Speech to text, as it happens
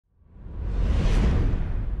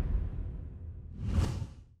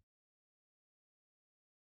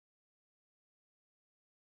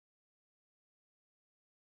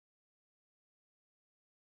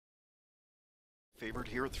Favorite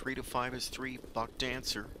here, 3 to 5 is 3, Buck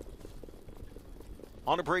Dancer.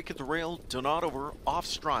 On a break at the rail, Donadover off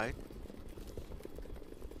stride.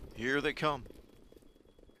 Here they come.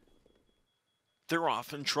 They're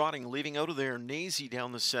off and trotting, leading out of there. Nazy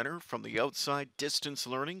down the center. From the outside, Distance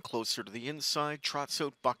Learning. Closer to the inside, trots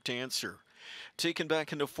out Buck Dancer. Taken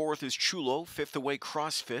back into fourth is Chulo, fifth away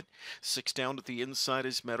CrossFit. Six down to the inside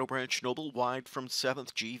is Meadow Branch Noble, wide from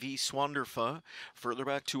seventh GV Swanderfa. Further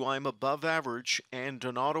back to I'm Above Average, and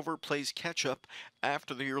Donadover plays catch-up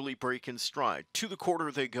after the early break in stride. To the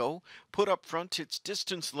quarter they go. Put up front, it's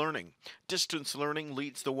Distance Learning. Distance Learning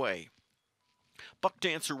leads the way. Buck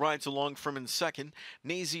Dancer rides along from in second,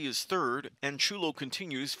 Nazy is third, and Chulo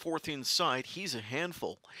continues fourth inside. He's a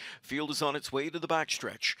handful. Field is on its way to the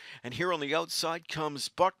backstretch, and here on the outside comes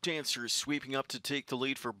Buck Dancer sweeping up to take the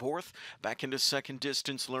lead for fourth. Back into second,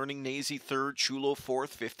 Distance Learning, Nazy third, Chulo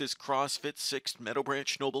fourth, fifth is CrossFit, sixth Meadow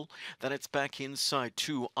Branch Noble. Then it's back inside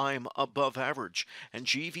to I'm Above Average, and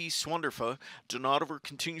GV Swanderfa. Donadover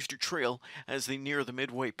continues to trail as they near the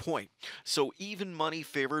midway point. So even money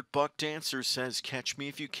favored Buck Dancer says catch me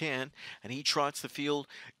if you can, and he trots the field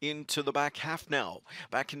into the back half now.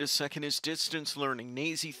 Back into second is Distance Learning,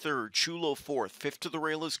 Nazy third, Chulo fourth, fifth to the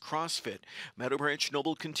rail is CrossFit. Meadow Branch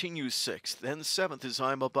Noble continues sixth, then seventh is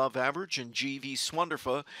I'm Above Average, and GV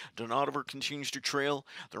Swanderfa. Donadover continues to trail.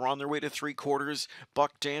 They're on their way to three quarters.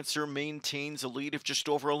 Buck Dancer maintains a lead of just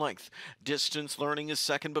over a length. Distance Learning is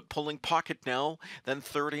second but pulling pocket now, then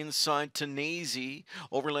third inside to Nazy.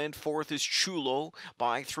 Overland fourth is Chulo.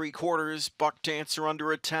 By three quarters, Buck Dancer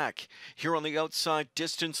under attack. Here on the outside,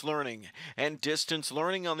 Distance Learning, and Distance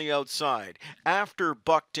Learning on the outside. After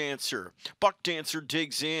Buck Dancer. Buck Dancer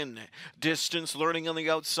digs in. Distance Learning on the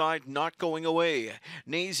outside, not going away.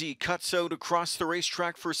 Nazy cuts out across the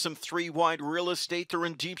racetrack for some three wide real estate. They're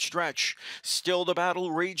in deep stretch. Still the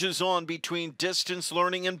battle rages on between Distance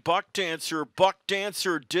Learning and Buck Dancer. Buck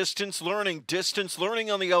Dancer, Distance Learning. Distance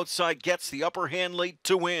Learning on the outside gets the upper hand late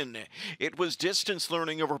to win. It was Distance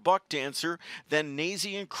Learning over Buck Dancer, then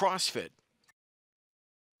Nazy and CrossFit.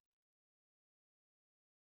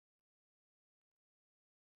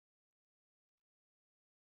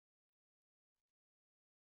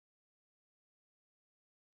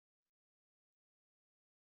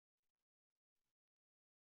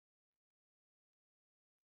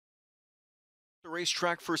 The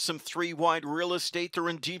racetrack for some three wide real estate. They're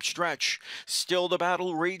in deep stretch. Still the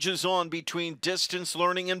battle rages on between Distance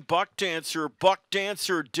Learning and Buck Dancer. Buck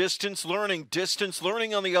Dancer, Distance Learning. Distance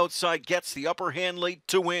Learning on the outside gets the upper hand late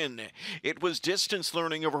to win. It was Distance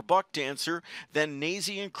Learning over Buck Dancer, then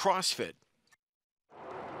Nazy and CrossFit.